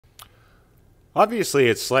Obviously,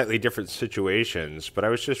 it's slightly different situations, but I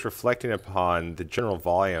was just reflecting upon the general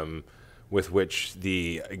volume with which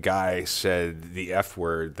the guy said the F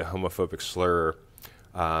word, the homophobic slur,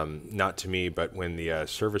 not to me, but when the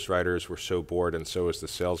service riders were so bored and so was the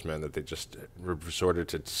salesman that they just resorted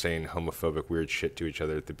to saying homophobic weird shit to each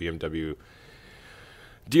other at the BMW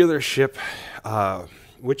dealership,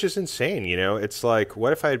 which is insane. You know, it's like,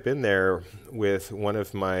 what if I had been there with one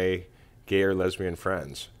of my gay or lesbian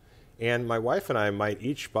friends? And my wife and I might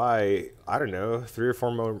each buy, I don't know, three or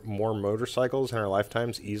four more motorcycles in our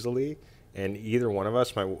lifetimes easily. And either one of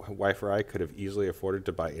us, my wife or I, could have easily afforded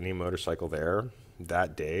to buy any motorcycle there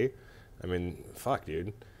that day. I mean, fuck,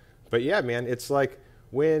 dude. But yeah, man, it's like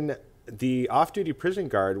when the off duty prison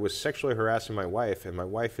guard was sexually harassing my wife, and my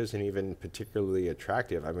wife isn't even particularly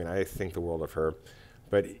attractive. I mean, I think the world of her.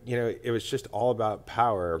 But, you know, it was just all about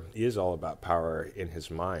power, is all about power in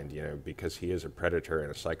his mind, you know, because he is a predator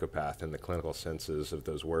and a psychopath in the clinical senses of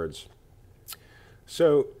those words.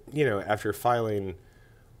 So, you know, after filing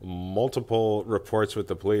multiple reports with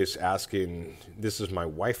the police asking, this is my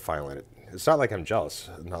wife filing it. It's not like I'm jealous.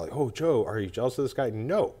 I'm not like, oh, Joe, are you jealous of this guy?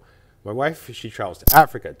 No. My wife, she travels to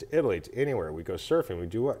Africa, to Italy, to anywhere. We go surfing. We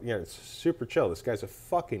do what? You know, it's super chill. This guy's a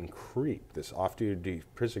fucking creep, this off-duty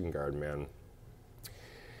prison guard, man.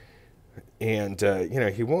 And, you know,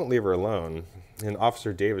 he won't leave her alone. And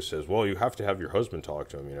Officer Davis says, well, you have to have your husband talk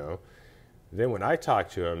to him, you know. Then when I talk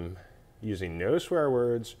to him, using no swear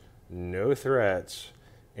words, no threats,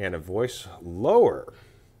 and a voice lower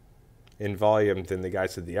in volume than the guy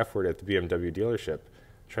said the F word at the BMW dealership,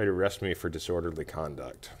 try to arrest me for disorderly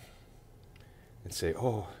conduct. And say,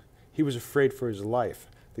 oh, he was afraid for his life.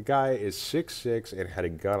 The guy is 6'6" and had a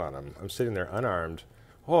gun on him. I'm sitting there unarmed.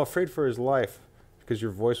 Oh, afraid for his life because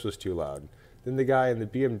your voice was too loud. Then the guy in the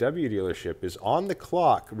BMW dealership is on the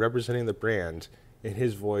clock representing the brand, and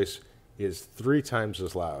his voice is 3 times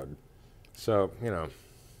as loud. So, you know,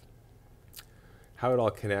 how it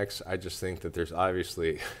all connects, I just think that there's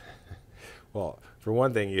obviously, well, for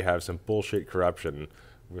one thing, you have some bullshit corruption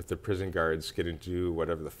with the prison guards getting to do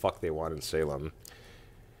whatever the fuck they want in Salem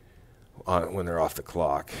when they're off the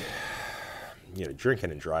clock. You know,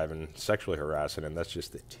 drinking and driving, sexually harassing, and that's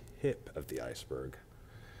just the tip of the iceberg.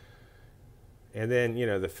 And then, you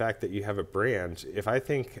know, the fact that you have a brand, if I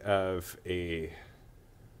think of a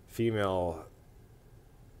female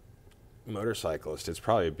motorcyclist, it's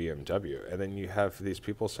probably a BMW. And then you have these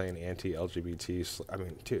people saying anti-LGBT, I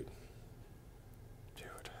mean, dude,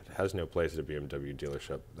 it has no place at a BMW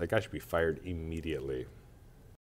dealership. That guy should be fired immediately.